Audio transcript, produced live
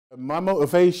My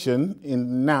motivation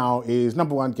in now is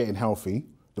number one, getting healthy,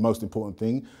 the most important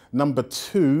thing. Number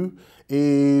two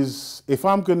is if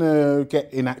I'm gonna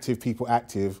get inactive people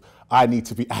active, I need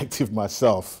to be active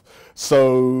myself.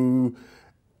 So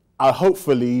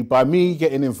hopefully by me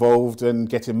getting involved and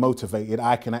getting motivated,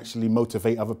 I can actually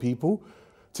motivate other people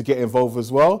to get involved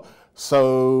as well.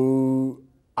 So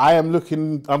I'm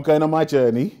going on my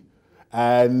journey,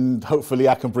 and hopefully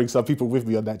I can bring some people with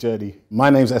me on that journey. My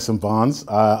name's Esson Barnes.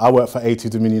 I work for A2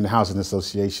 Dominion Housing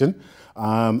Association.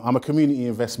 I'm a community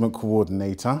investment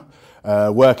coordinator,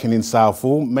 working in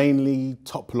Southall, mainly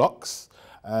top blocks,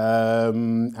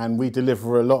 and we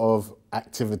deliver a lot of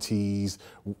activities,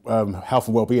 health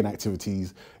and wellbeing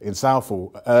activities in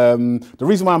Southall. The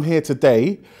reason why I'm here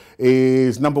today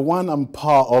is, number one, I'm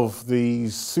part of the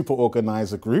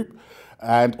Superorganiser group,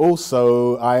 and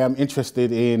also I am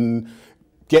interested in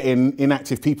getting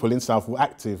inactive people in Southall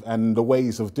active and the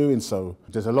ways of doing so.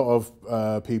 There's a lot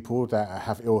of people that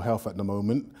have ill health at the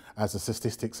moment, as the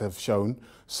statistics have shown,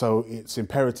 so it's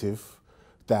imperative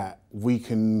that we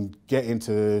can get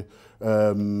into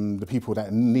the people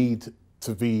that need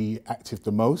to be active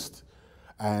the most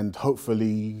and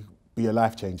hopefully be a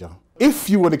life changer. If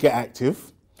you want to get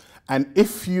active, and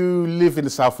if you live in the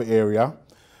Southall area,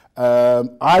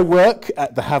 I work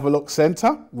at the Havelock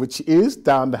Centre, which is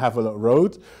down the Havelock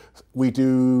Road. We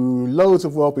do loads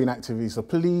of wellbeing activities, so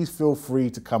please feel free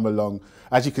to come along.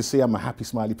 As you can see, I'm a happy,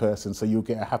 smiley person, so you'll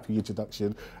get a happy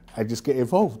introduction and just get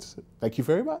involved. Thank you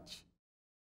very much.